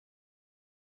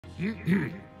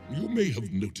You may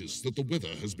have noticed that the weather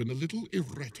has been a little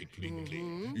erratic lately.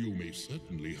 You may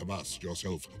certainly have asked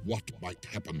yourself what might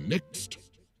happen next.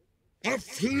 A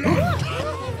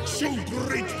flood! So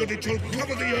great that it shall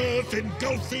cover the earth,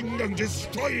 engulfing and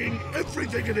destroying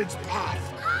everything in its path.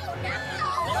 Oh,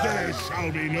 no! There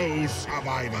shall be no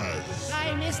survivors.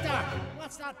 Hey, mister!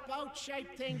 What's that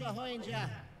boat-shaped thing behind you?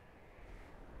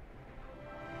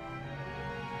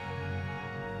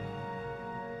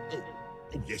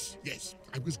 Oh, yes,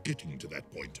 I was getting to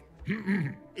that point.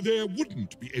 There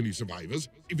wouldn't be any survivors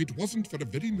if it wasn't for a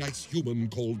very nice human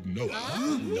called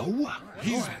Noah. Noah?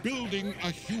 He's building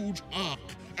a huge ark,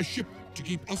 a ship to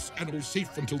keep us animals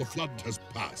safe until the flood has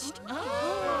passed.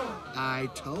 I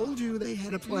told you they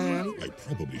had a plan. I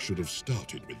probably should have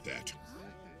started with that.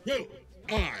 Well,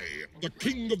 I, the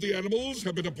king of the animals,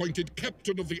 have been appointed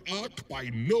captain of the ark by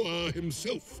Noah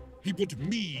himself. He put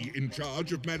me in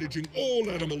charge of managing all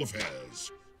animal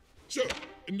affairs. So,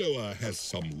 Noah has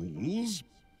some rules.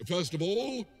 First of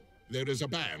all, there is a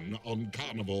ban on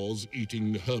carnivores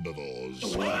eating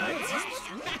herbivores. What?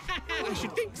 I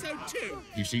should think so too.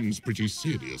 He seems pretty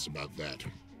serious about that,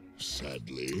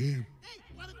 sadly. Hey,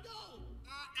 let him go!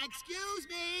 Excuse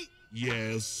me?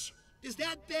 Yes, Does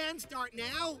that ban start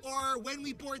now, or when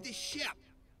we board the ship?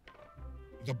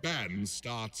 the ban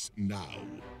starts now.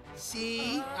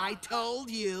 See? I told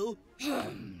you.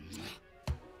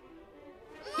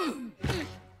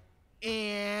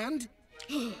 And...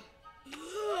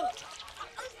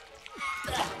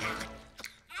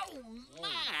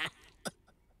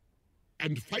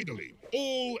 And finally,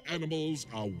 all animals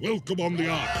are welcome on the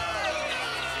ark.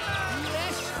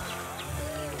 Yes!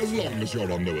 As long as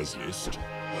you're on Noah's list.